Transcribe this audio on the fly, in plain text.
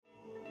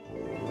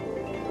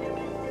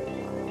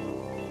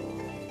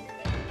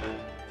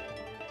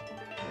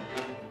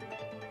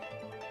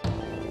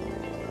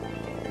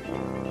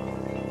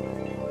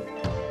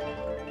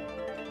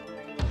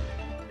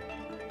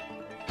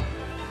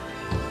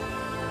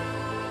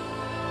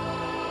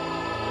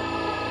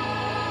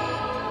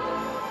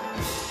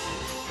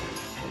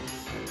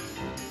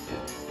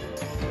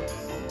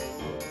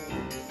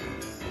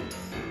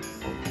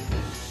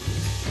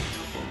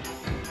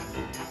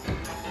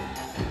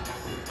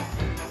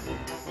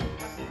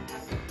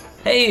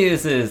Hey,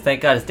 this is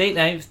Thank God It's Date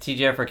Night with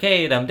TGF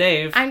Arcade. I'm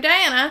Dave. I'm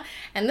Diana,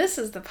 and this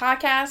is the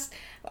podcast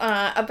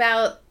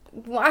about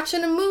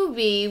watching a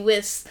movie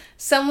with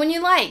someone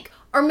you like,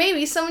 or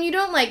maybe someone you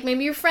don't like,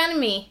 maybe your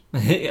frenemy.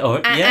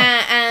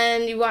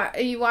 And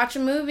you watch a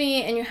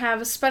movie and you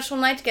have a special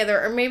night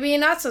together, or maybe a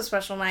not so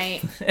special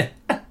night.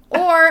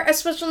 Or a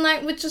special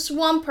night with just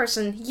one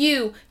person,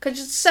 you, because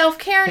it's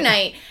self-care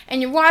night,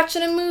 and you're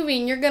watching a movie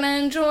and you're going to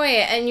enjoy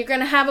it, and you're going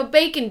to have a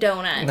bacon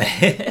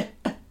donut.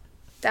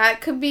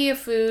 That could be a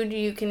food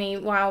you can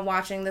eat while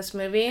watching this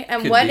movie.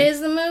 And what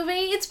is the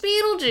movie? It's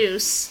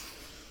Beetlejuice.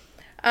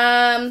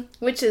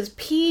 Which is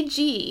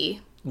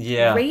PG.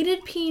 Yeah.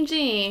 Rated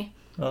PG.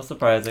 Well,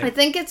 surprising. I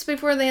think it's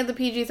before they had the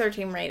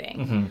PG-13 rating.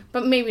 Mm-hmm.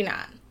 But maybe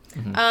not.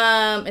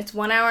 Mm-hmm. It's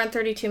 1 hour and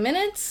 32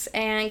 minutes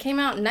and came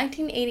out in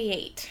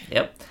 1988.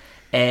 Yep.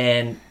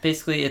 And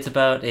basically it's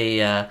about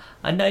a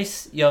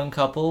nice young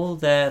couple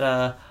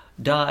that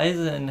dies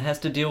and has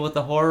to deal with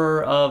the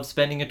horror of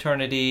spending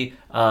eternity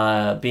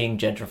being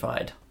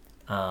gentrified.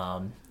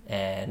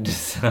 And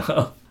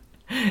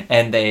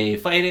they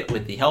fight it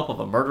with the help of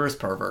a murderous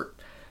pervert.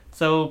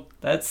 So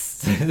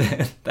that's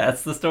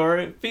the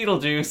story of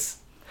Beetlejuice.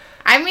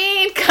 I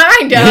mean,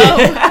 kind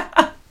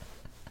of.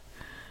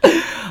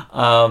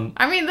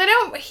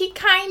 He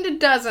kind of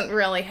doesn't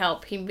really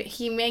help.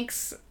 He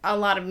makes a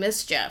lot of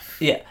mischief.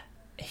 Yeah.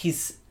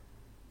 He's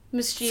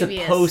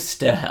mischievous. Supposed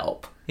to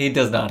help. He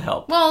does not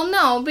help. Well,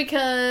 no,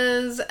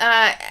 because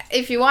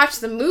if you watch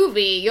the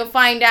movie, you'll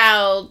find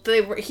out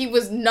he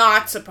was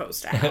not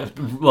supposed to help.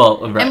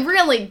 Well, right. And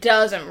really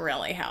doesn't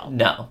really help.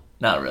 No,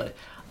 not really.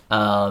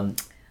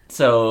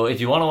 So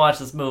if you want to watch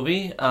this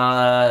movie,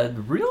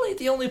 really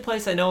the only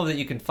place I know that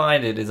you can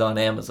find it is on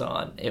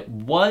Amazon. It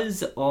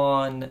was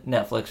on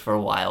Netflix for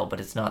a while, but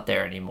it's not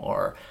there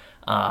anymore.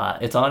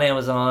 It's on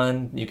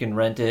Amazon. You can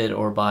rent it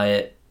or buy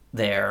it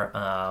there,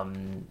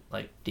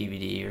 like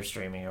DVD or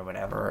streaming or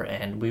whatever,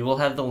 and we will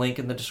have the link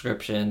in the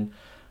description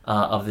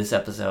of this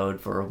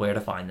episode for where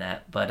to find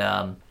that. But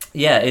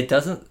yeah, it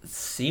doesn't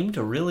seem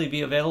to really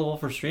be available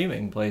for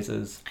streaming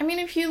places. I mean,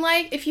 if you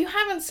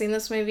haven't seen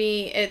this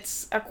movie,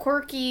 it's a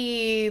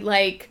quirky,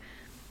 dark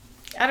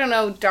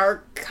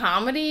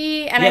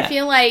comedy, and I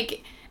feel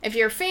like if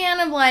you're a fan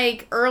of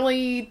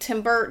early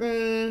Tim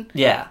Burton,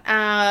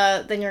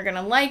 then you're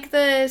gonna like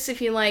this.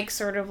 If you like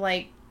sort of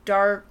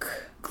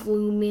dark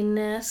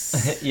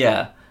gloominess.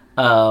 Yeah.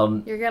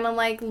 You're gonna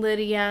like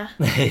Lydia.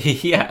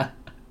 Yeah.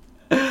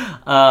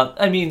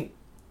 I mean,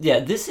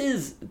 yeah, this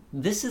is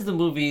the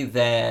movie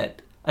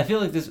that I feel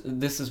like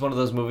this is one of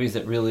those movies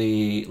that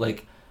really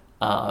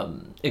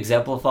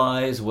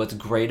exemplifies what's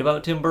great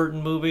about Tim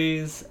Burton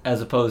movies, as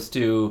opposed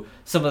to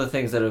some of the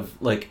things that have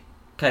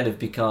kind of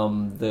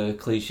become the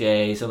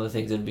cliche, some of the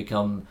things that have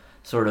become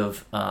sort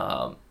of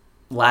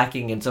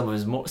lacking in some of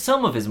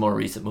his more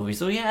recent movies.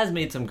 So he has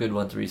made some good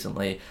ones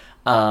recently.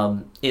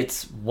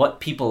 It's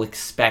what people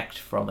expect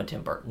from a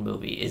Tim Burton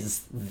movie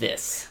is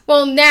this.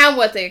 Well, now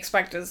what they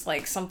expect is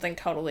something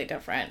totally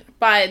different.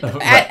 But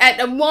right.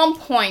 at one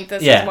point,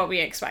 this is what we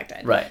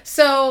expected. Right.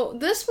 So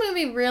this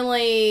movie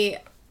really,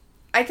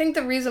 I think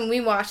the reason we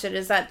watched it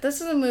is that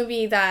this is a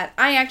movie that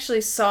I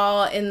actually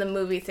saw in the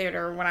movie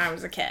theater when I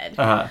was a kid.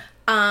 Uh-huh.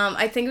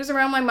 I think it was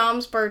around my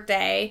mom's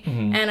birthday,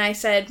 and I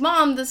said,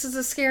 "Mom, this is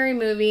a scary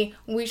movie.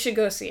 We should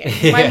go see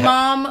it." Yeah. My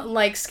mom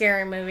likes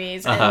scary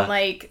movies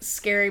and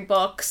scary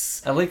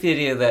books. I like the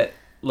idea that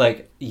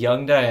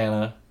young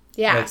Diana,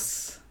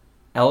 yes,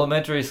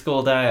 elementary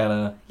school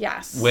Diana,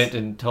 yes, went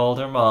and told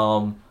her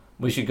mom,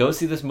 "We should go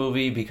see this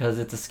movie because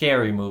it's a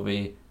scary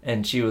movie,"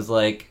 and she was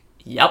like,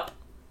 "Yup,"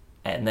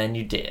 and then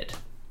you did.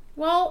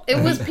 Well,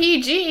 it was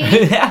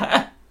PG.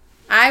 Yeah.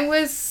 I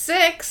was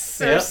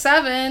 6 or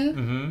 7.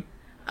 Mm-hmm.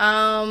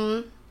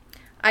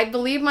 I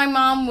believe my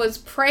mom was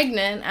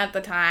pregnant at the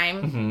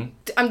time. Mm-hmm.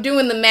 I'm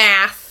doing the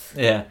math.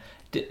 Yeah.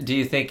 Do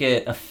you think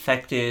it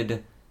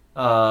affected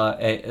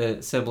a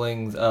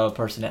sibling's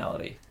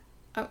personality?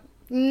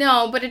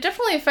 No, but it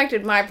definitely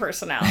affected my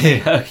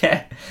personality.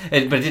 Okay.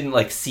 But it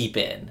didn't seep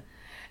in.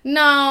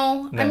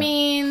 No. I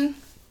mean,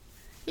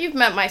 you've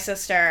met my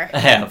sister. I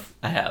have.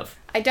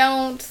 I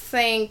don't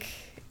think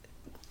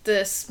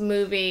this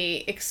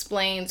movie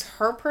explains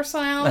her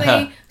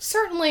personality.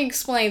 Certainly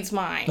explains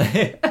mine.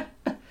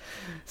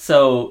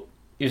 So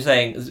you're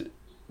saying,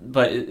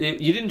 but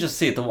you didn't just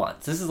see it the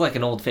once. This is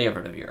an old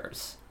favorite of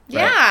yours.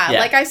 Right?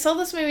 Yeah. I saw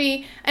this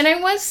movie and I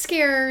was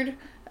scared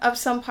of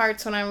some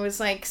parts when I was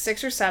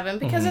 6 or 7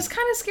 because it's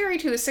kind of scary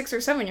to a 6 or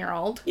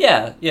 7-year-old.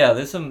 Yeah.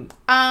 There's some.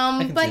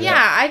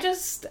 I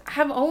just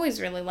have always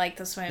really liked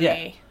this movie.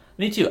 Yeah,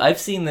 me too. I've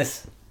seen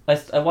this.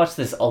 I watched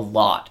this a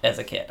lot as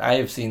a kid. I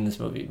have seen this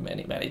movie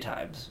many, many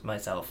times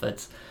myself.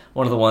 It's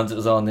one of the ones that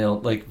was on the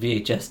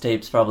VHS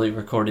tapes, probably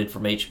recorded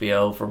from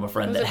HBO from a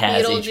friend that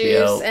has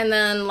HBO. And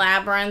then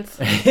Labyrinth.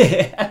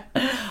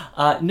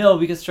 No,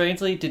 because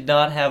strangely did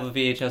not have a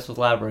VHS with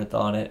Labyrinth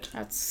on it.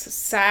 That's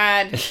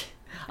sad.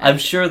 I'm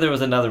sure there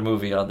was another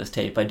movie on this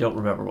tape. I don't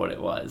remember what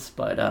it was,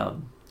 but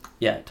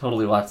yeah,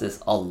 totally watched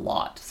this a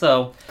lot.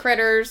 So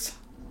Critters.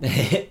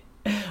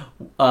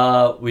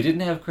 We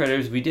didn't have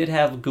Critters. We did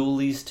have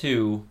Ghoulies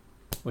 2,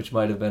 which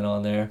might have been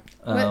on there.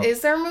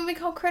 Is there a movie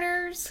called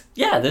Critters?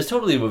 Yeah, there's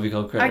totally a movie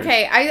called Critters.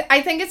 Okay,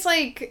 I think it's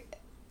like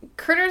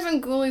Critters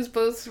and Ghoulies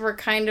both were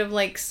kind of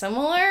like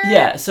similar.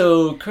 Yeah,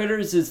 so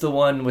Critters is the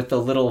one with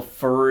the little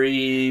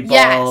furry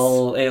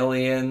ball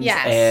aliens.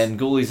 Yes. And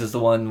Ghoulies is the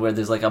one where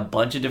there's like a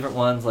bunch of different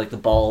ones, like the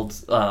bald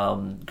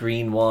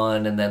green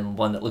one, and then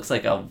one that looks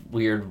like a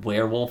weird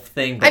werewolf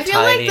thing. I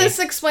feel like this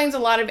explains a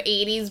lot of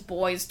 80s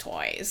boys'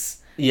 toys.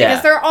 Yeah.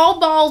 Because they're all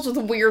balls with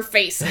weird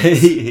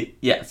faces.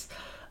 Yes.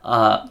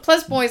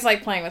 Plus, boys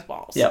like playing with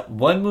balls. Yeah,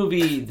 one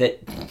movie that...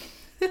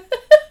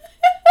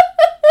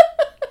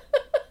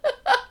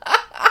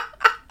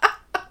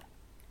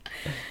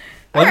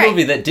 One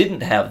movie that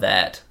didn't have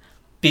that,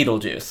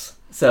 Beetlejuice.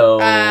 So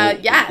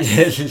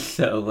yes.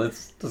 So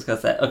let's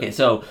discuss that. Okay,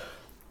 so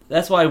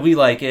that's why we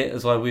like it.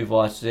 That's why we've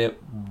watched it.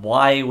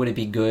 Why would it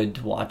be good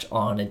to watch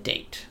on a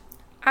date?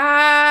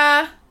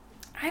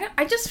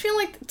 I just feel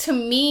like, to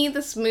me,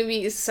 this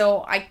movie is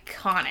so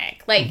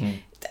iconic. Like,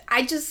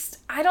 I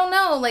don't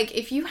know. Like,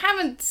 if you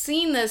haven't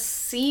seen this,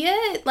 see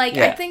it. Like,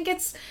 I think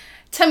it's,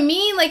 to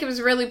me, like, it was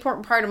a really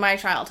important part of my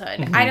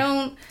childhood.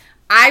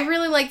 I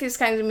really like these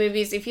kinds of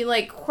movies. If you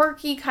like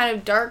quirky, kind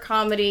of dark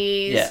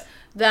comedies,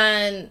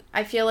 then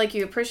I feel like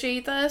you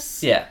appreciate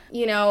this. Yeah.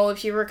 You know,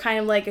 if you were kind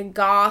of like a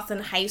goth in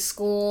high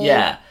school.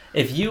 Yeah.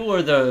 If you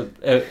were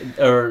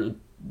the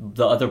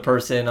other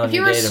person on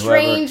your date, if you were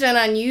strange and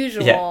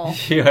unusual. Yeah,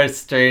 you are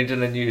strange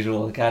and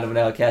unusual, kind of an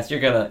outcast. You're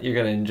gonna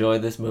enjoy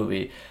this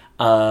movie.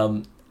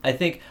 I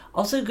think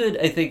also good.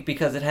 I think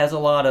because it has a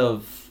lot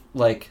of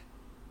like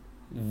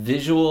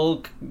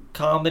visual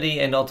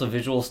comedy and also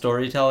visual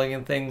storytelling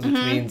and things, which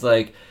means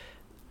like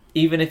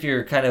even if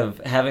you're kind of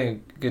having a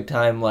good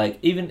time, like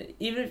even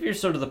if you're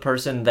sort of the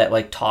person that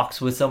like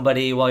talks with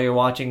somebody while you're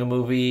watching a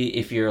movie,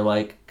 if you're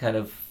like kind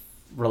of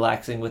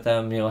relaxing with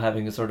them, you know,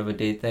 having a sort of a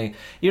date thing,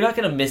 you're not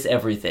going to miss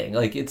everything.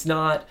 Like it's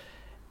not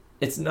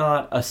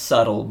a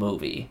subtle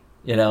movie,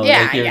 you know.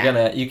 Like it's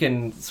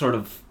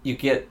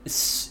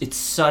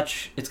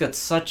got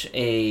such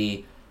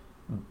a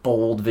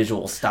bold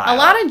visual style. A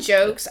lot of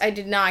jokes I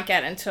did not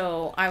get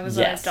until I was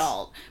an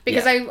adult,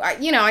 because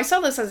I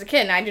saw this as a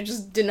kid and I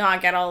just did not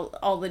get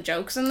all the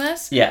jokes in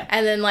this. Yeah.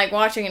 And then like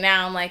watching it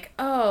now, I'm like,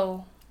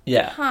 oh.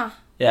 Yeah. Huh.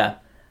 Yeah.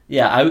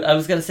 Yeah, I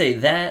was gonna say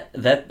that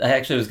I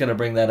actually was gonna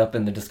bring that up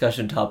in the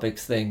discussion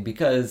topics thing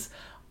because,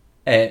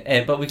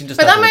 but we can just.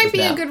 But that might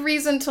be a good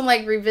reason to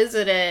like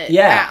revisit it.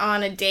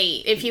 On a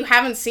date if you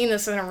haven't seen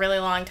this in a really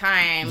long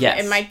time.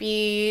 Yes. It might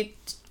be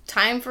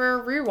time for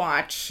a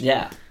rewatch.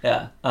 Yeah.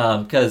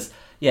 Because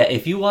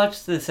if you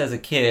watch this as a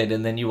kid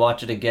and then you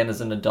watch it again as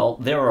an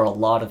adult, there are a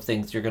lot of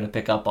things you're gonna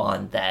pick up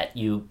on that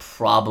you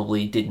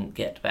probably didn't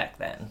get back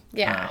then.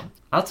 Yeah.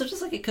 I also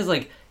just like it because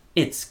like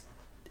it's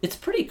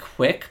pretty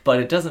quick, but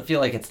it doesn't feel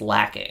like it's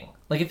lacking.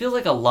 Like, it feels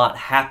like a lot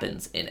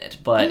happens in it,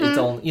 but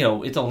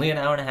it's only an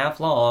hour and a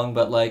half long,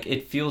 but, like,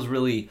 it feels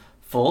really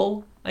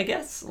full, I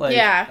guess. Like,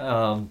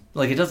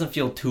 like, it doesn't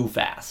feel too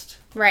fast.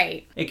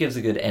 Right. It gives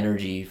a good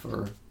energy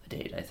for a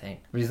date, I think.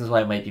 Reasons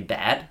why it might be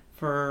bad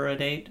for a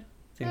date.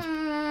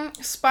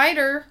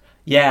 Spider.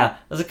 Yeah,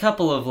 there's a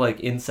couple of, like,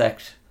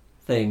 insect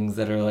things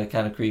that are, like,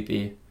 kind of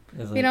creepy.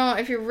 Like, you know,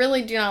 if you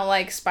really do not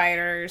like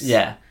spiders...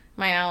 Yeah.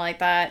 Might not like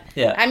that.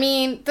 Yeah. I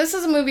mean, this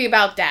is a movie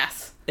about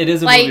death. It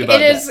is a movie about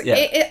death.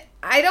 Yeah.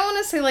 I don't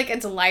want to say, like,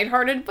 it's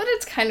lighthearted, but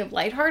it's kind of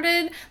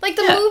lighthearted. Like,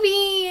 the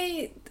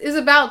movie is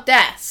about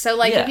death. So,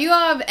 like, if you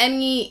have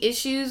any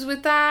issues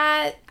with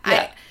that,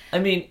 I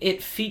mean,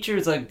 it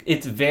features, like,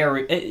 it's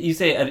very... You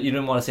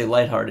didn't want to say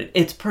lighthearted.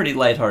 It's pretty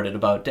lighthearted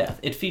about death.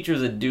 It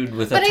features a dude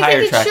with a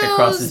tire track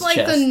across his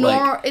chest,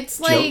 it's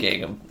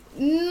joking.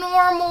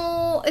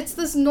 Normal, it's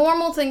this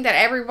normal thing that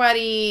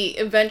everybody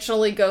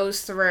eventually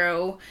goes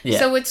through. Yeah.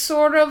 So it's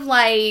sort of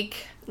like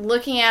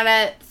looking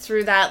at it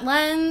through that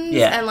lens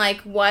and like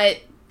what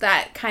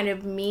that kind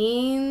of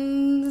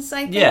means.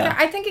 I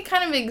think it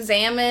kind of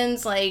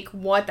examines like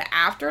what the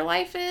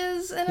afterlife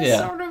is in a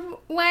sort of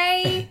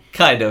way.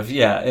 Kind of,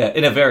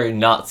 in a very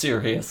not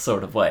serious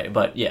sort of way,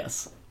 but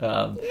yes.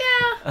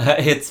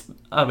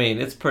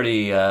 It's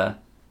pretty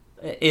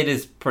it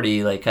is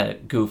pretty, like, kind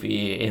of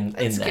goofy in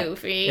that. It's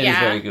goofy, It is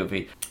very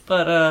goofy.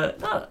 But,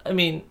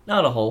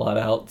 not a whole lot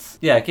else.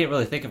 Yeah, I can't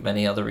really think of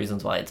many other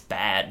reasons why it's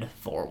bad,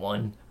 for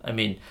one. I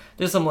mean,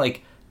 there's some,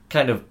 like,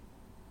 kind of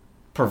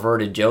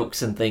perverted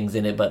jokes and things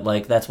in it, but,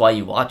 like, that's why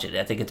you watch it.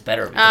 I think it's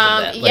better because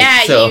of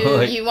that.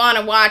 Like, you want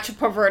to watch a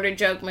perverted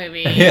joke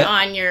movie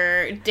on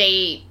your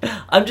date.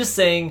 I'm just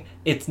saying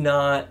it's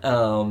not...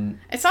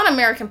 it's not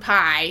American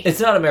Pie. It's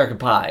not American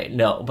Pie,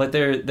 no. But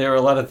there are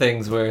a lot of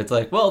things where it's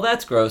like, well,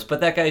 that's gross, but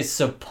that guy's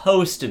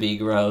supposed to be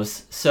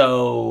gross,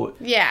 so...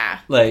 Yeah.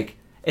 Like...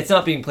 It's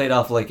not being played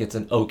off like it's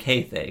an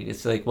okay thing.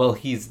 It's like, well,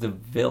 he's the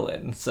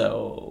villain,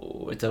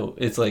 so it's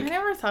like... I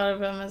never thought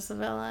of him as the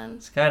villain.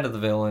 It's kind of the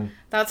villain.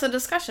 That's a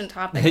discussion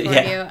topic for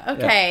you.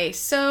 Okay,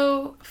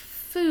 so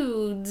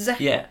foods.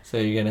 Yeah, so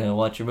you're gonna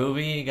watch your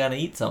movie, you gotta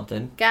eat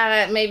something.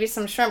 Maybe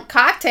some shrimp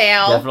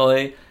cocktail.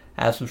 Definitely.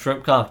 Have some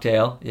shrimp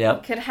cocktail. Yep.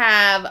 You could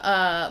have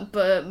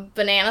a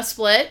banana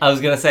split. I was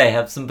going to say,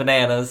 have some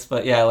bananas,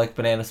 but yeah, I like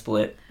banana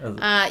split.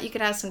 You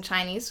could have some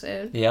Chinese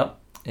food. Yep.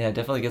 Yeah,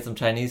 definitely get some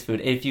Chinese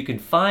food. If you can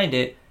find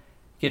it,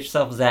 get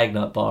yourself a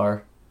Zagnut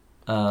bar.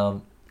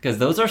 Because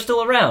those are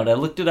still around. I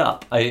looked it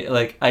up.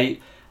 I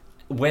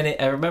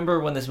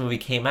remember when this movie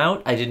came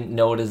out, I didn't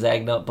know what a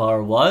Zagnut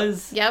bar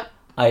was. Yep.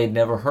 I had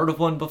never heard of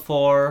one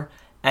before.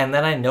 And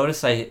then I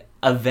noticed I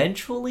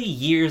eventually,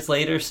 years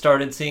later,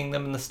 started seeing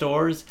them in the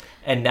stores,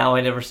 and now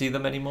I never see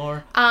them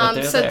anymore.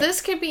 So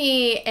this could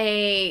be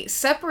a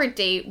separate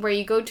date where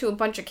you go to a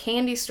bunch of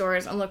candy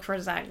stores and look for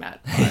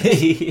Zagnut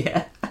bars.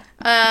 Yeah.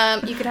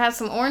 You could have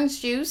some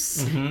orange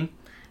juice. Mm-hmm.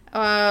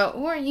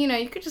 Or,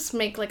 you could just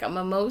make like a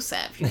mimosa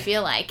if you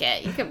feel like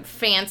it. You could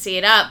fancy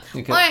it up.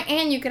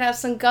 And you could have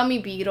some gummy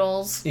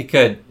beetles. You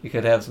could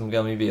have some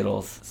gummy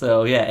beetles.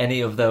 So, yeah,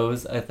 any of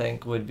those, I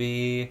think, would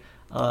be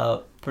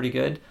pretty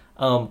good.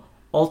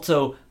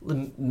 Also,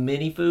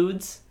 mini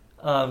foods,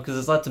 because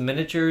there's lots of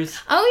miniatures.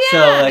 Oh,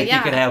 yeah. So,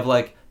 you could have,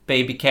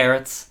 baby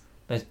carrots,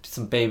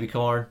 some baby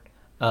corn.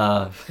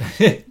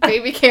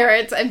 Baby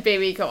carrots and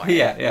baby corn.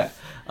 Yeah.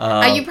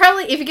 You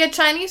probably, if you get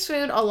Chinese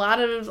food, a lot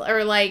of,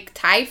 or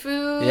Thai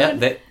food. Yeah,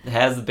 that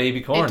has the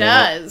baby corn. It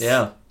does.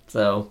 Yeah.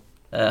 So,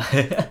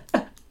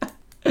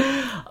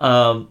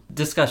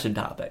 discussion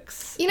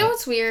topics. You know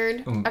what's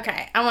weird?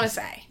 Okay, I want to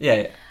say.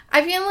 Yeah.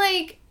 I feel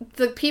like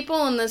the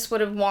people in this would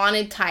have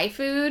wanted Thai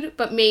food,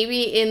 but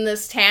maybe in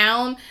this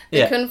town,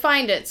 they couldn't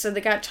find it, so they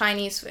got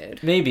Chinese food.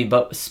 Maybe,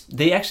 but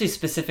they actually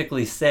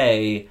specifically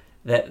say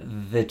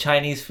that the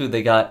Chinese food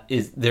they got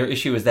their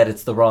issue is that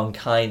it's the wrong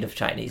kind of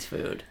Chinese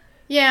food.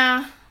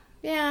 Yeah.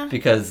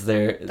 Because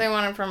they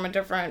want it from a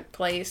different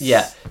place.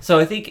 Yeah. So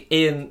I think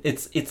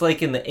it's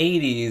like in the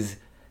 80s,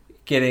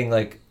 getting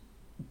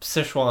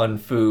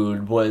Sichuan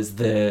food was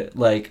the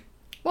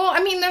Well,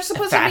 I mean, they're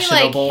supposed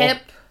to be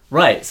hip.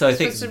 Right. So I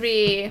think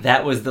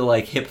that was the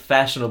hip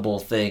fashionable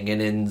thing,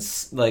 and in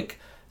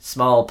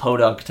small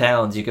podunk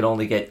towns you could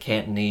only get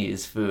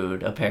Cantonese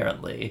food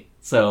apparently.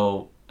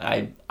 So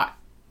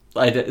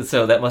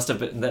so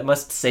that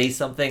must say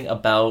something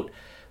about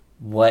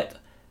what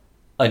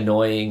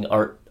annoying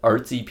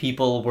artsy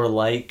people were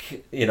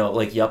like,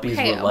 yuppies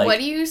were like. What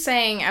are you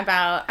saying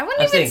about... I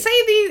wouldn't even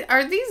say these...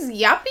 Are these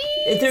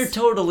yuppies? They're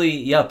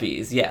totally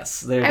yuppies,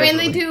 yes.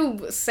 They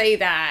do say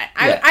that.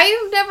 Yeah.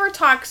 I've never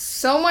talked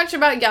so much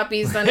about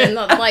yuppies than in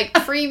the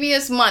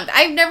previous month.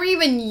 I've never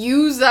even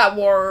used that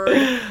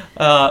word.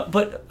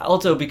 But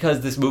also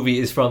because this movie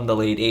is from the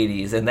late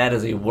 80s, and that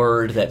is a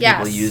word that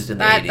people used in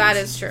the 80s. That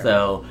is true.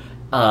 So,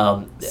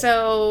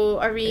 so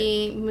are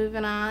we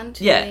moving on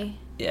to...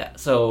 Yeah,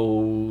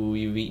 so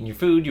you've eaten your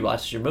food, you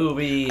watched your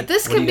movie.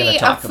 This could be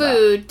a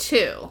food,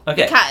 too.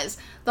 Okay. Because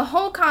the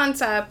whole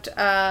concept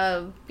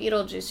of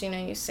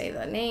Beetlejuice, you say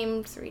the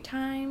name 3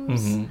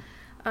 times,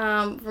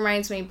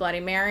 reminds me of Bloody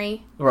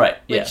Mary. Right,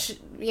 which,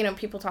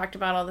 people talked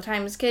about all the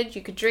time as kids.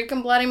 You could drink a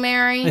Bloody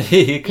Mary.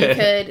 You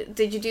could.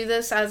 Did you do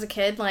this as a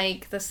kid?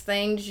 This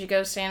thing? Did you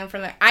go stand in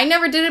front of I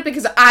never did it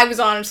because I was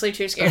honestly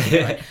too scared to do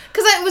it.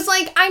 Because it was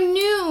I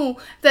knew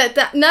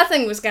that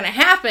nothing was going to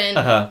happen,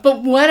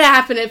 but what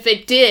happened if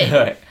it did?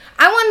 Right.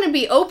 I wanted to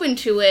be open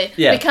to it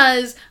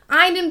because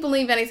I didn't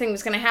believe anything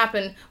was going to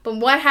happen, but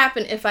what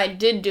happened if I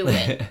did do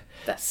it?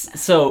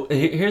 So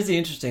here's the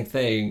interesting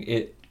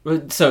thing.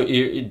 So are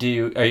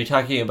you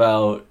talking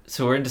about,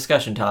 so we're in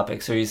discussion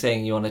topics, so are you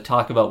saying you want to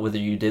talk about whether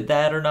you did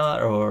that or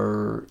not,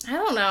 or I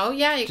don't know,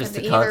 you just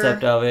could the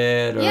concept of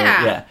it, or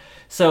yeah.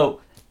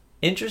 So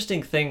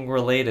interesting thing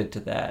related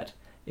to that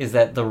is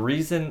that the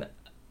reason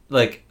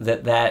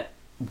that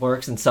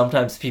works, and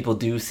sometimes people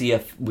do see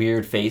a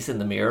weird face in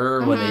the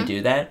mirror when they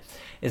do that,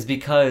 is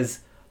because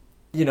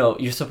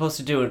you're supposed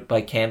to do it by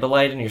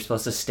candlelight, and you're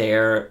supposed to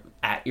stare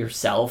at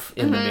yourself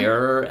in the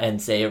mirror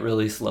and say it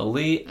really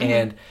slowly.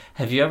 And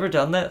have you ever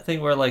done that thing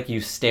where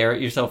you stare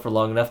at yourself for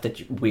long enough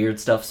that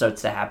weird stuff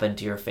starts to happen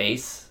to your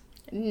face?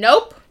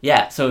 Nope.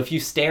 Yeah, so if you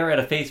stare at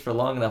a face for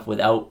long enough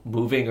without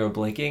moving or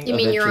blinking... You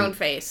mean your own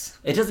face?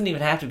 It doesn't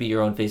even have to be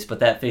your own face, but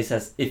that face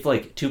has... If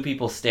 2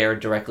 people stare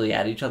directly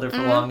at each other for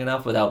long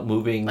enough without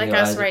moving...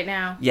 us right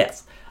now.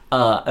 Yes.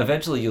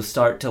 Eventually you'll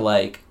start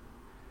to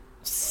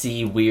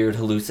see weird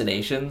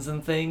hallucinations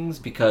and things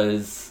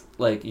because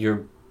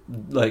you're...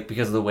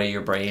 because of the way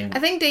your brain... I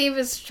think Dave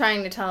is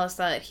trying to tell us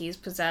that he's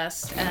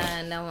possessed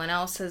and no one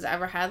else has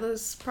ever had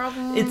this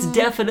problem. It's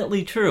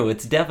definitely true.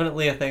 It's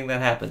definitely a thing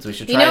that happens. We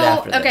should try it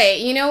after this.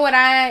 Okay, you know what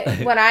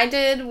I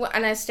did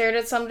and I stared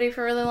at somebody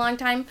for a really long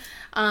time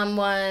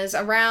was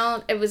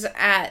it was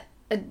at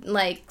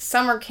a,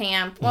 summer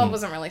camp. Well, it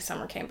wasn't really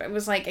summer camp. It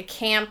was a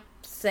camp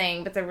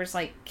thing, but there was,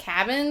 like,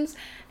 cabins.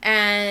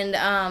 And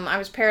I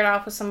was paired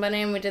off with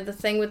somebody, and we did the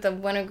thing with the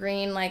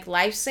wintergreen, like,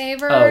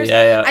 lifesavers. Oh,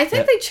 yeah. I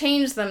think they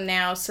changed them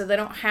now, so they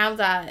don't have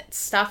that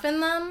stuff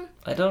in them.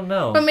 I don't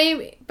know.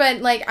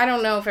 But like, I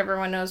don't know if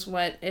everyone knows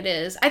what it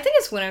is. I think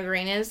it's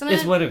wintergreen, isn't it?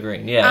 It's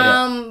wintergreen,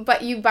 yeah.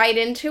 But you bite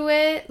into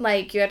it,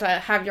 like, you have to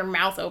have your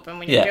mouth open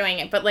when you're doing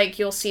it. But, like,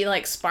 you'll see,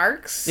 like,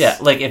 sparks. Yeah,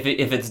 like, if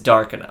it's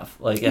dark enough.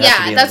 Like, it has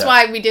to be that's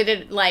why we did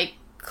it, like,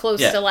 close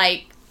to,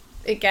 like,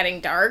 it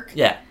getting dark.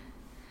 Yeah.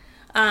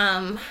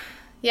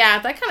 Yeah,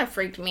 that kind of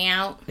freaked me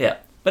out. Yeah.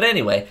 But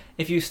anyway,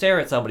 if you stare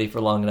at somebody for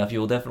long enough,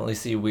 you will definitely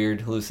see weird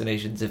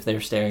hallucinations if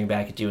they're staring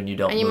back at you and you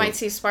don't. And you move. might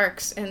see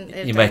sparks and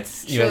you might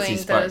see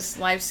sparks.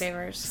 Those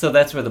lifesavers. So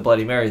that's where the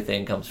Bloody Mary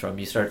thing comes from.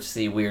 You start to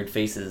see weird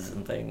faces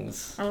and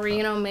things. Or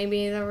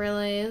maybe there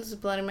really is a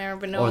Bloody Mary,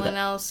 but no one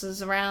else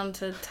is around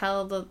to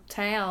tell the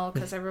tale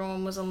because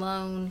everyone was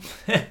alone.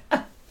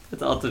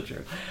 That's also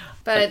true.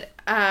 But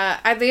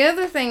the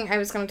other thing I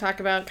was going to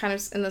talk about, kind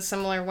of in the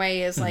similar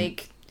way, is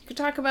like. You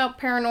could talk about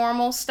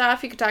paranormal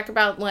stuff. You could talk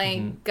about,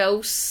 like,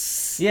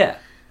 ghosts. Yeah.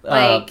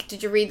 Like,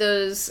 did you read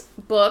those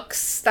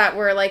books that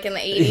were, like, in the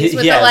 80s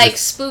with the, like,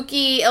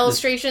 spooky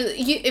illustrations?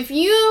 If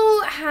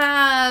you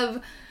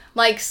have,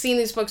 like, seen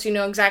these books, you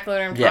know exactly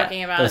what I'm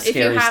talking about. Those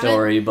scary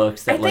story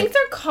books. I think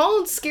they're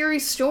called Scary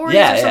Stories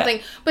or something.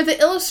 Yeah. But the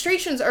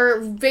illustrations are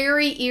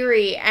very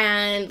eerie,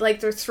 and, like,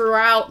 they're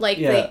throughout,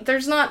 like,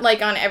 there's not,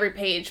 like, on every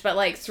page, but,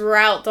 like,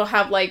 throughout they'll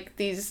have, like,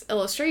 these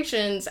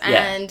illustrations,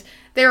 and...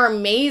 They're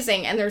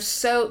amazing, and they're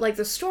so, like,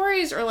 the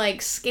stories are,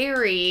 like,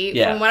 scary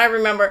from what I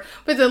remember,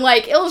 but the,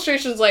 like,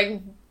 illustrations,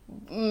 like,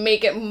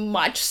 make it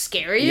much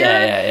scarier.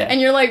 Yeah. And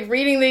you're, like,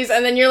 reading these,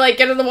 and then you're, like,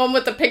 get to the one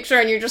with the picture,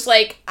 and you're just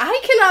like,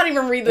 I cannot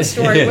even read the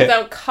story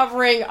without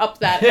covering up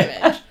that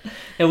image.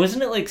 Yeah,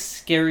 wasn't it, like,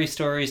 Scary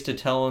Stories to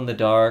Tell in the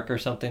Dark or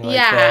something like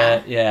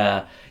that?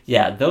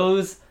 Yeah,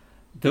 those,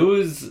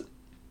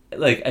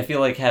 like, I feel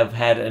like have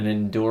had an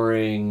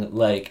enduring,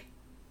 like,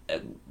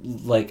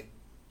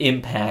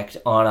 impact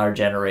on our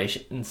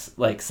generation's,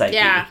 like, psyche.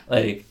 Yeah.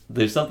 Like,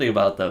 there's something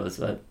about those,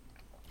 but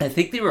I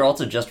think they were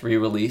also just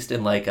re-released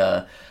in, like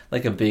a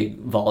big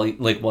volume,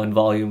 like,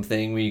 1-volume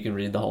thing where you can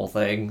read the whole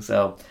thing,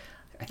 so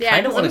I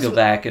kind of want to go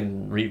back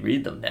and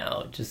reread them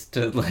now, just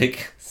to,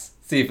 like,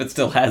 see if it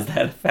still has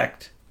that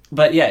effect.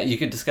 But yeah, you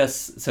could discuss,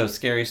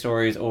 Scary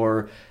Stories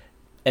or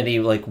any,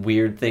 like,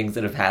 weird things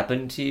that have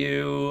happened to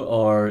you,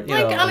 or, you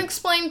know...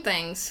 unexplained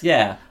things.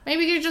 Yeah.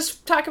 Maybe you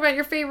just talk about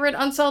your favorite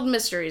Unsolved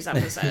Mysteries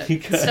episode.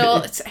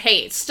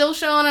 It's still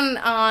showing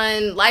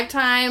on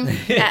Lifetime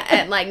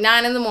at like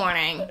 9 in the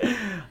morning.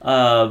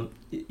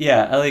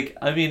 Yeah,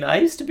 I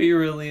used to be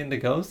really into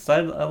ghosts.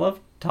 I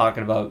love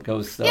talking about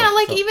ghost stuff. Yeah,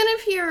 like, even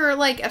if you're,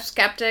 like, a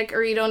skeptic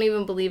or you don't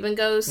even believe in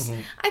ghosts,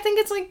 I think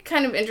it's, like,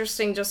 kind of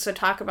interesting just to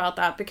talk about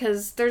that,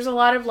 because there's a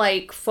lot of,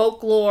 like,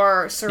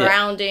 folklore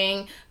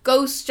surrounding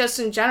ghosts just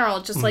in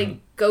general, just, like,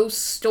 ghost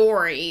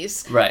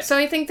stories. Right. So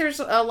I think there's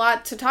a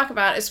lot to talk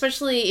about,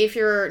 especially if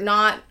you're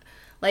not,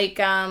 like,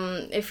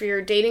 if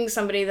you're dating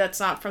somebody that's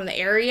not from the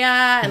area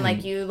and,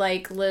 like, you,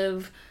 like,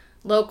 live...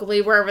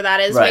 locally, wherever that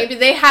is. Maybe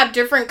they have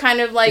different kind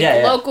of, like,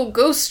 local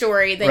ghost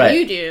story than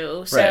you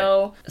do.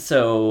 So,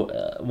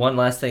 one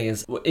last thing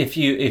is, if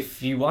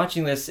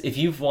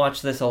you've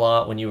watched this a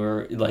lot when you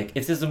were, like,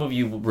 if this is a movie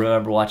you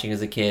remember watching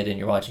as a kid and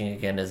you're watching it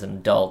again as an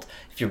adult,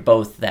 if you're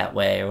both that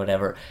way or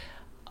whatever,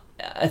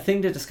 a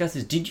thing to discuss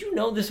is, did you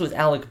know this was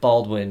Alec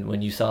Baldwin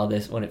when you saw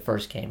this when it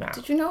first came out?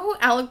 Did you know who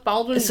Alec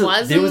Baldwin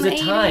was there was in a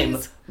the time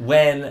 80s?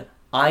 when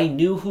I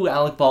knew who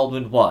Alec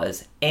Baldwin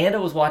was, and I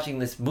was watching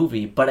this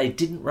movie, but I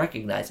didn't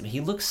recognize him. He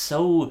looks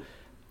so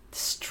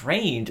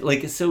strange,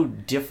 like, it's so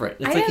different.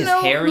 It's like his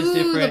hair is different. I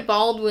didn't know who the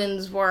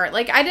Baldwins were.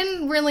 Like, I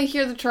didn't really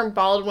hear the term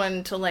Baldwin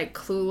until, like,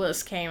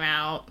 Clueless came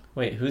out.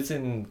 Wait, who's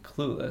in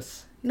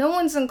Clueless? No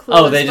one's in Clueless.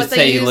 Oh, they just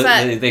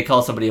they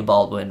call somebody a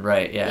Baldwin,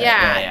 right?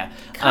 Yeah.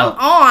 Come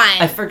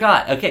on. I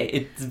forgot. Okay,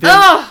 it's been...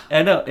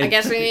 I know. I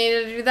guess we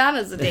need to do that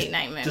as a date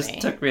night movie.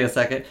 Just took me a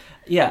second.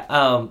 Yeah,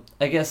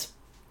 I guess...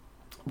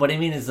 What I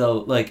mean is, though,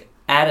 like,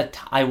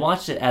 I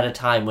watched it at a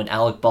time when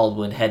Alec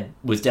Baldwin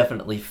was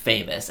definitely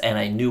famous, and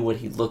I knew what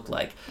he looked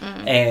like.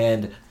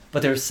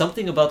 But there's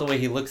something about the way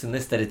he looks in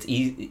this that it's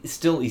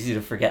still easy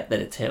to forget that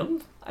it's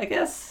him, I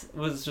guess. It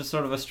was just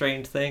sort of a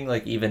strange thing,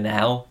 like, even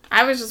now.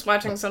 I was just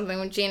watching something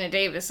with Gina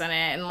Davis in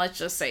it, and let's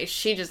just say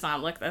she does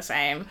not look the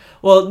same.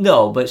 Well,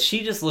 no, but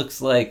she just looks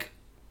like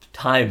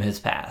time has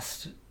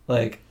passed.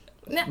 Like...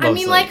 Mostly. I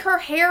mean, like, her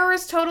hair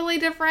is totally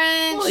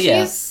different. Well,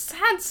 yeah. She's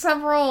had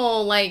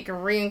several, like,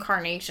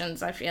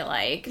 reincarnations, I feel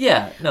like.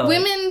 Yeah, no.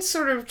 Women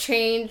sort of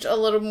change a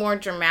little more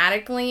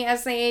dramatically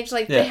as they age.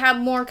 Like, they have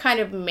more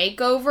kind of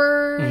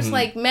makeovers.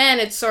 Like, men,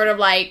 it's sort of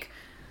like,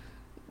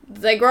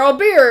 they grow a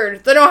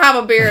beard. They don't have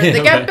a beard.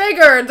 They get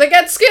bigger. They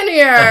get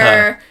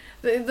skinnier.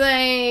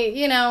 They,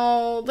 you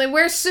know, they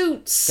wear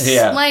suits.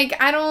 Yeah. Like,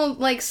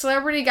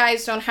 celebrity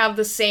guys don't have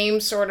the same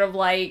sort of,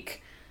 like...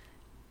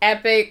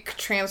 epic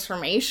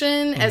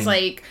transformation as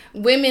like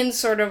women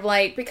sort of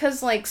like,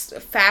 because like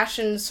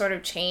fashion sort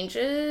of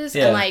changes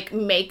and like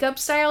makeup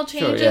style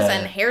changes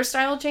and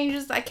hairstyle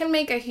changes, that can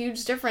make a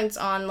huge difference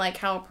on like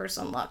how a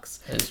person looks.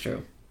 It's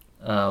true.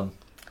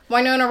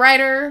 Winona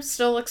Ryder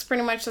still looks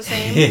pretty much the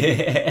same.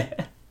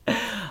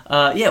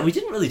 We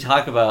didn't really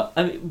talk about...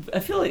 I mean, I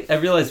feel like I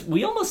realized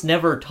we almost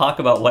never talk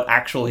about what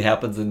actually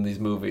happens in these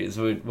movies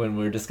when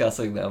we're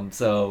discussing them,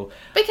 so...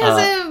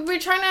 Because we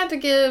try not to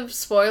give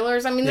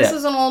spoilers. I mean, this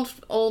is an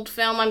old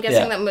film. I'm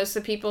guessing that most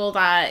of the people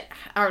that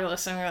are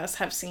listening to this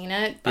have seen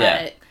it,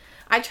 but...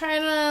 I try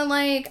to,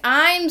 like,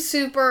 I'm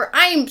super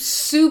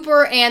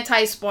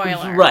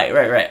anti-spoiler.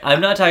 Right. I'm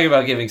not talking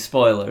about giving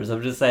spoilers.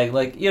 I'm just saying,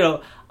 like, you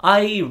know,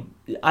 I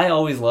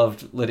always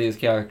loved Lydia's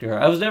character.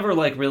 I was never a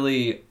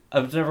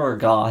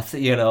goth,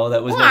 you know,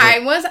 that was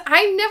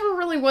I never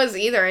really was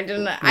either.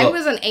 I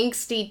was an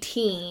angsty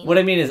teen. What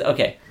I mean is,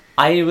 okay,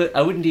 I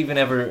wouldn't even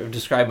ever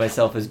describe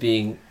myself as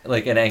being,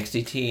 like, an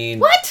angsty teen.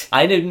 What?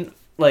 I didn't,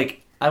 like...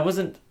 I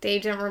wasn't...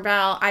 Dave didn't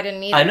rebel. I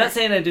didn't either. I'm not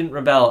saying I didn't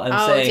rebel.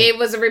 I'm saying... Dave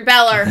was a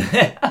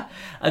rebeller.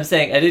 I'm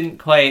saying I didn't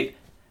quite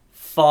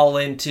fall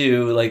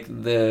into, like,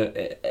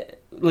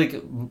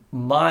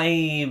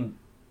 my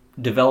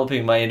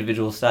developing my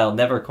individual style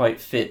never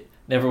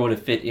would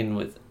have fit in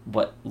with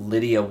what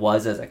Lydia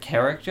was as a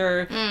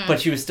character,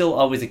 but she was still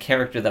always a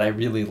character that I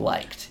really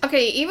liked.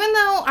 Okay, even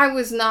though I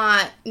was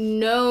not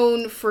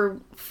known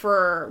for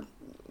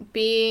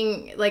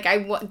being, like,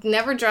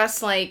 never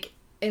dressed, like,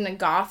 in a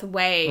goth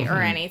way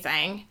or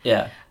anything.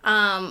 Yeah.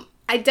 I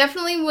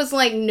definitely was,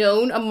 like,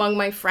 known among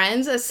my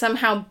friends as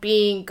somehow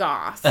being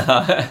goth.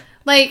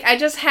 Like, I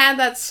just had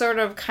that sort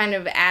of kind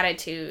of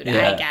attitude,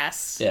 I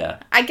guess. Yeah.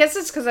 I guess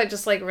it's because I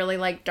just, like, really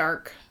like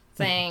dark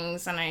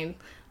things, and I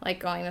like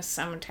going to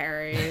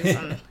cemeteries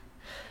and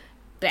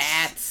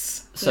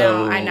bats.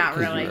 So, no, I'm not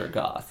really. You were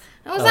goth.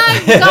 I was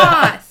not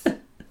goth!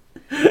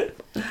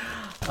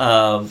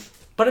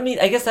 But, I mean,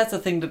 I guess that's a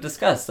thing to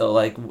discuss, though.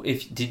 Like,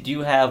 did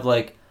you have,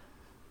 like,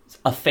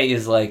 a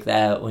phase like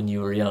that when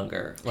you were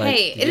younger? Like,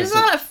 hey, it is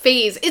not a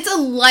phase. It's a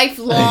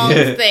lifelong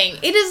thing.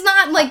 It is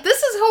not, like, this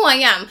is who I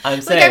am.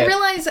 I'm saying... Like, I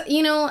realize,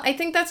 you know, I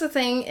think that's the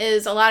thing,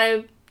 is a lot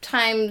of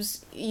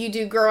times you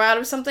do grow out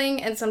of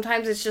something, and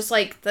sometimes it's just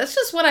like, that's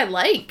just what I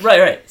like.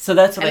 Right. So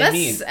that's what I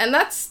mean. And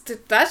that's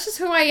just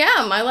who I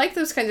am. I like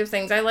those kinds of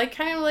things. I like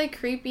kind of, like,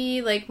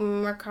 creepy, like,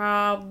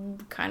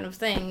 macabre kind of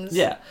things.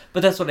 Yeah,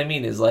 but that's what I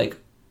mean, is, like,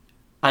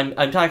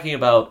 I'm talking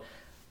about...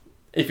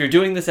 If you're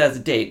doing this as a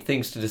date,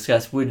 things to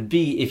discuss would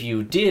be if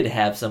you did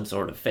have some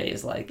sort of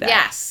phase like that.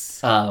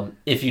 Yes.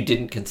 If you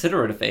didn't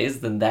consider it a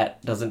phase, then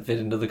that doesn't fit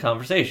into the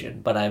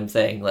conversation. But I'm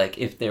saying, like,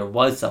 if there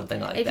was something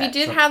like that. If you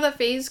did have the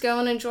phase, go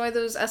and enjoy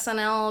those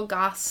SNL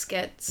goth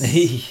skits.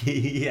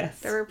 Yes.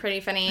 They were pretty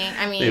funny.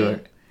 I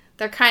mean,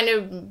 they're kind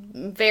of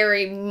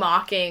very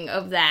mocking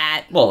of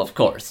that. Well, of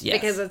course, yes.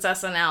 Because it's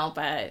SNL,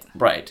 but...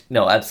 Right.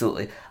 No,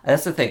 absolutely.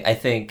 That's the thing. I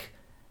think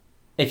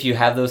if you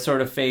have those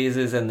sort of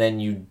phases and then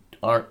you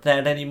aren't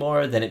that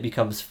anymore, then it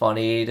becomes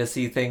funny to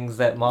see things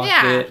that mock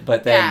it.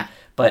 But then,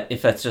 but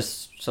if that's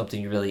just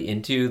something you're really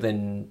into,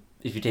 then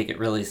if you take it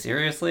really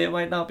seriously, it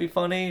might not be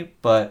funny.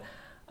 But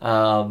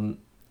I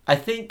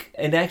think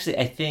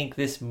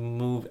this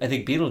move, I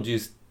think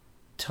Beetlejuice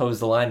toes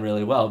the line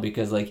really well,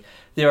 because, like,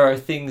 there are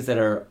things that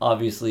are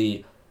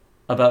obviously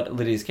about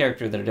Lydia's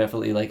character that are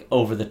definitely, like,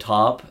 over the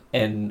top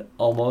and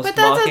almost but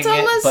that's mocking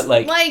almost, it.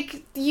 But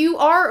like you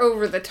are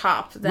over the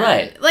top then.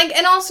 Right. Like,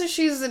 and also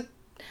she's a...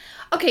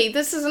 Okay,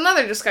 this is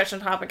another discussion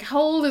topic. How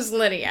old is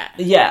Lydia?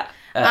 Yeah.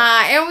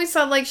 I always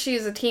thought, like,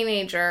 she's a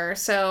teenager,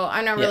 so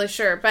I'm not really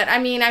sure. But, I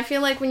mean, I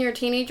feel like when you're a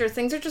teenager,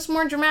 things are just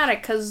more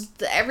dramatic, because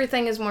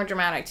everything is more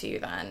dramatic to you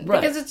then.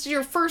 Right. Because it's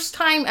your first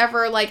time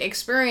ever, like,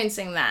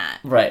 experiencing that.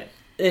 Right.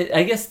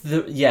 I guess,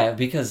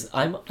 because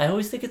I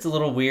always think it's a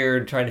little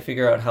weird trying to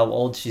figure out how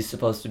old she's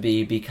supposed to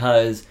be,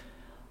 because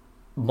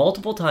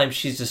multiple times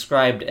she's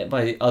described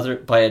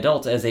by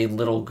adults as a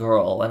little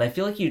girl, and I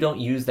feel like you don't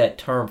use that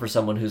term for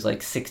someone who's,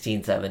 like,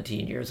 16,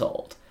 17 years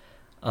old.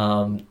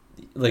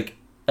 Like,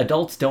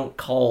 adults don't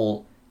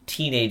call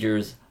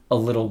teenagers a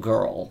little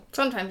girl.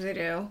 Sometimes they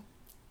do.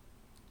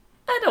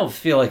 I don't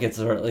feel like it's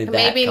really that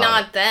Maybe common.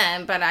 Not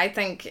then, but I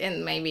think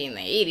maybe in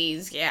the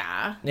 80s,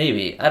 yeah.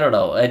 Maybe. I don't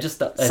know.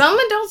 Some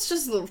adults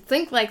just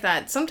think like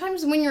that.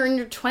 Sometimes when you're in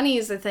your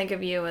 20s, they think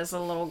of you as a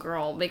little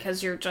girl,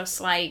 because you're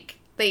just, like...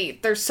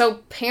 They're so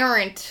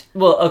parent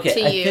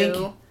to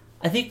you.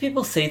 I think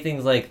people say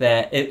things like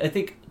that. I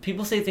think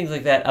people say things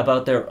like that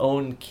about their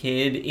own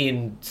kid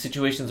in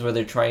situations where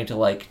they're trying to,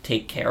 like,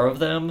 take care of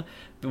them.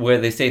 Where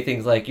they say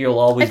things like, "You'll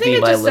always be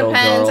my little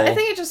girl." I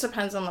think it just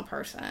depends on the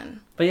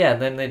person. But yeah,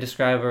 then they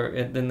describe her,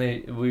 and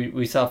then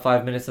we saw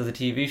 5 minutes of the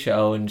TV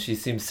show, and she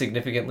seems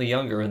significantly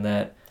younger in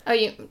that. Oh,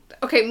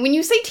 okay, when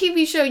you say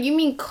TV show, you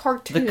mean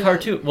cartoon. The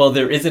cartoon. Well,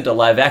 there isn't a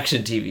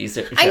live-action TV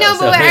show. I know,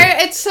 but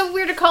it's so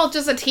weird to call it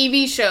just a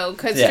TV show,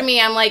 because to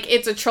me, I'm like,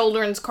 it's a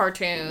children's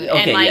cartoon.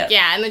 Okay, and, like,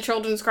 in the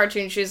children's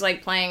cartoon, she's,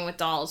 like, playing with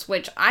dolls,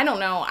 which, I don't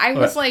know, I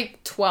was,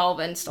 like, 12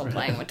 and still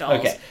playing with dolls.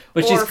 Okay,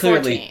 but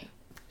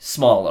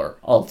smaller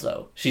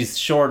also. She's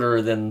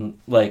shorter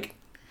than, like...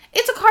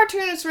 It's a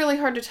cartoon. It's really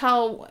hard to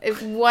tell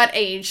what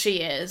age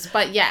she is,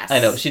 but yes. I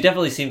know. She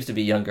definitely seems to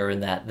be younger in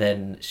that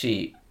than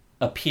she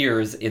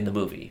appears in the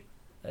movie,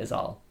 is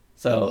all.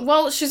 So...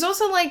 Well, she's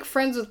also, like,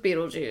 friends with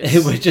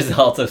Beetlejuice. Which is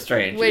also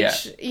strange,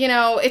 Which, you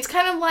know, it's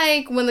kind of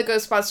like when the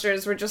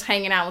Ghostbusters were just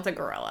hanging out with a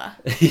gorilla.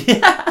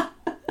 Yeah.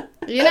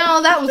 You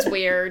know, that was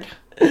weird.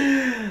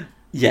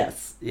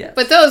 Yes.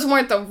 But those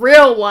weren't the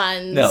real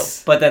ones. No,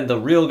 but then the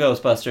real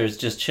Ghostbusters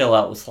just chill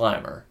out with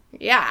Slimer.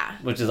 Yeah.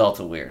 Which is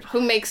also weird.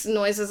 Who makes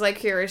noises like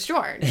Curious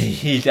George.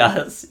 He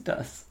does.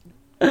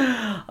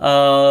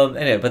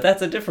 Anyway, but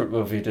that's a different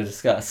movie to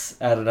discuss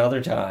at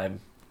another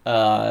time. We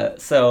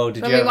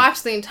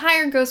watched the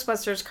entire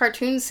Ghostbusters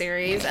cartoon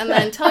series and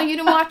then tell you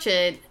to watch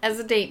it as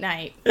a date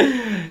night.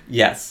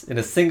 Yes, in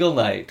a single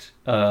night,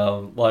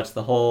 watch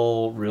the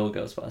whole real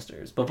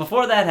Ghostbusters. But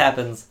before that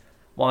happens,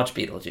 watch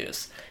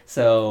Beetlejuice.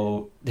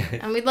 So,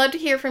 and we'd love to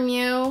hear from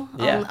you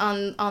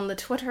on the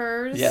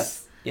Twitters.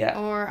 Yes. Yeah.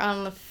 Or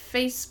on the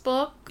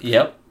Facebook.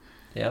 Yep.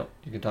 You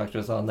can talk to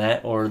us on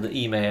that or the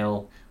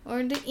email.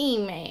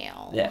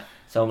 Yeah.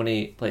 So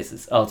many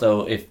places.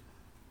 Also, if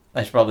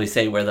I should probably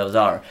say where those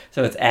are.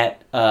 So it's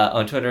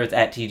on Twitter, it's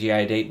at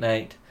TGI Date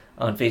Night.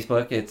 On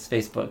Facebook, it's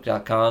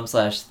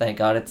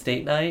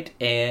facebook.com/thankgoditsdatenight.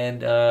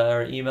 And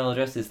our email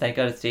address is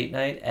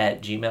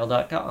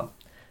thankgoditsdatenight@gmail.com.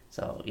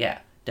 So, yeah,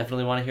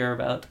 definitely want to hear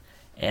about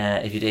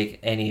if you take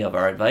any of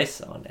our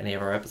advice on any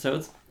of our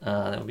episodes.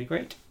 That would be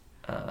great.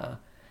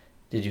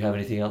 Did you have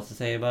anything else to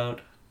say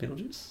about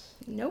Beetlejuice?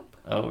 Nope.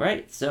 All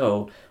right.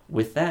 So,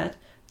 with that,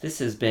 this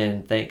has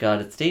been Thank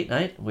God It's Date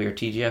Night. We're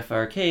TGF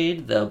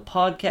Arcade, the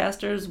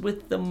podcasters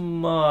with the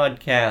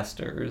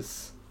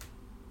modcasters.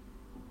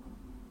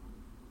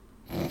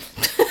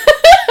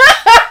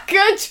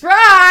 Good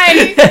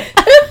try!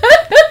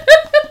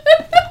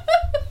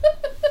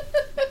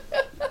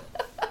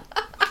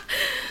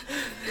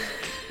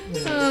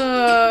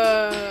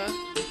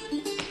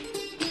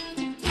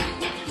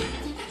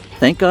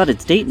 Thank God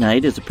It's Date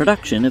Night is a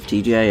production of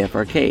TGIF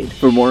Arcade.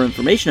 For more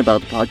information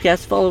about the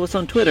podcast, follow us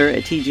on Twitter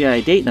at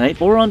TGI Date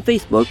Night or on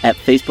Facebook at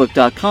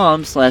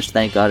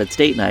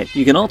facebook.com/thankgoditsdatenight.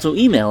 You can also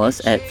email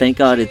us at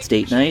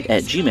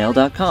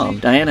thankgoditsdatenight@gmail.com.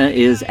 Diana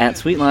is at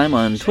SweetLime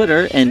on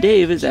Twitter, and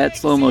Dave is at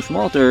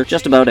SlowMotionWalter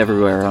just about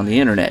everywhere on the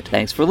internet.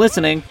 Thanks for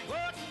listening.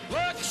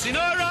 Work,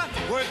 Sinora,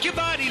 work your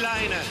body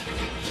liner.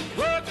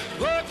 Work,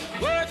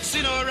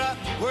 Sinora,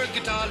 work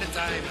it all the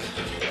time.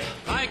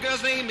 My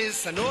girl's name is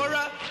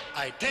Sonora.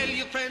 I tell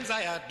you, friends,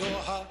 I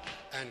adore her.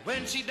 And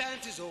when she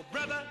dances, oh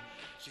brother,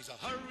 she's a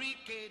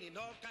hurricane in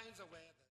all kinds of weather.